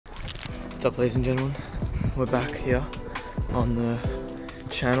What's up, ladies and gentlemen? We're back here on the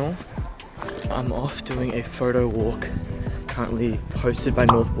channel. I'm off doing a photo walk, currently hosted by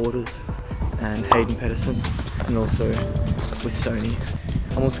North Borders and Hayden Pedersen, and also with Sony.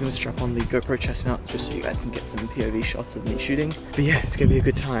 I'm also going to strap on the GoPro chest mount just so you guys can get some POV shots of me shooting. But yeah, it's going to be a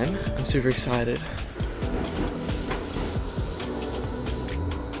good time. I'm super excited.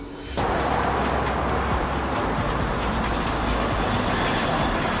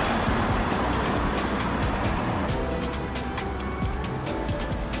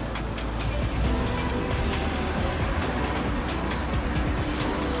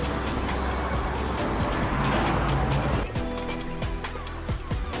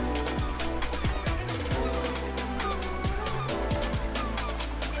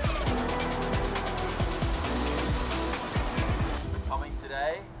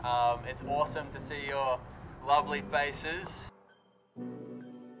 It's awesome to see your lovely faces.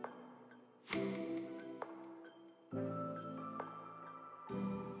 No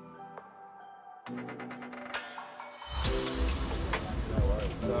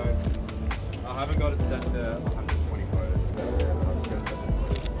worries. So, I haven't got it set to 120 photos, so I'm just going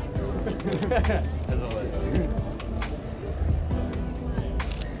to set the photos. As always.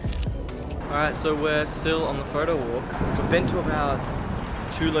 Alright, so we're still on the photo walk. We've been to about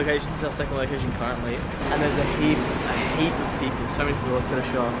 2 locations. This is our second location currently, and there's a heap of people, so many people. It's going to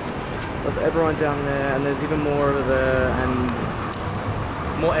show up. There's everyone down there, and there's even more over there,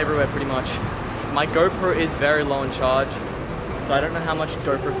 and more everywhere pretty much. My GoPro is very low on charge, so I don't know how much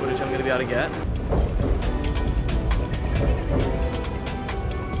GoPro footage I'm going to be able to get.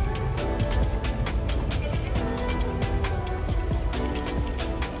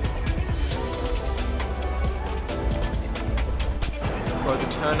 The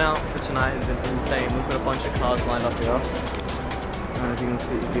turnout for tonight has been insane. We've got a bunch of cars lined up here. I don't know if you can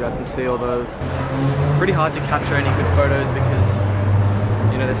see, if you guys can see all those. Pretty hard to capture any good photos because,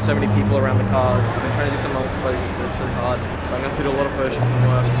 you know, there's so many people around the cars. I've been trying to do some long exposures, but it's really hard. So I'm going to have to do a lot of photoshopping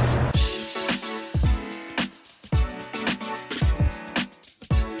work.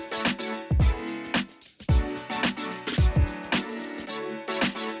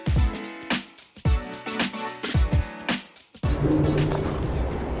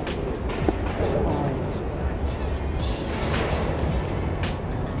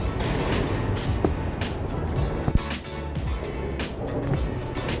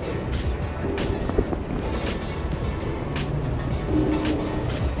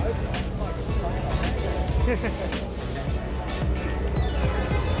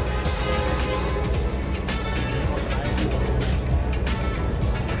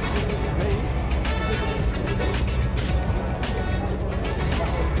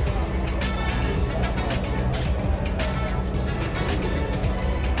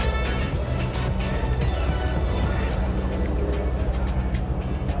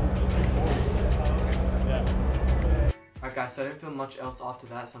 Alright guys, so I didn't film much else after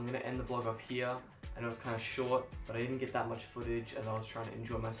that, so I'm going to end the vlog off here. I know it's kind of short, but I didn't get that much footage as I was trying to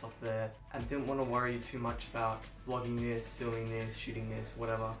enjoy myself there, and didn't want to worry you too much about vlogging this, filming this, shooting this,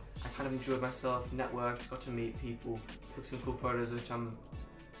 whatever. I kind of enjoyed myself, networked, got to meet people, took some cool photos which I'm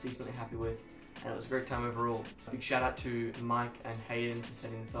decently happy with, and it was a great time overall. A big shout out to Mike and Hayden for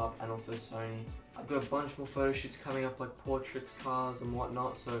setting this up, and also Sony. I've got a bunch more photo shoots coming up, like portraits, cars and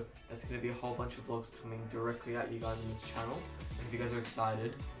whatnot, so that's going to be a whole bunch of vlogs coming directly at you guys on this channel. So if you guys are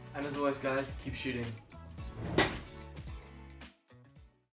excited. And as always guys, keep shooting.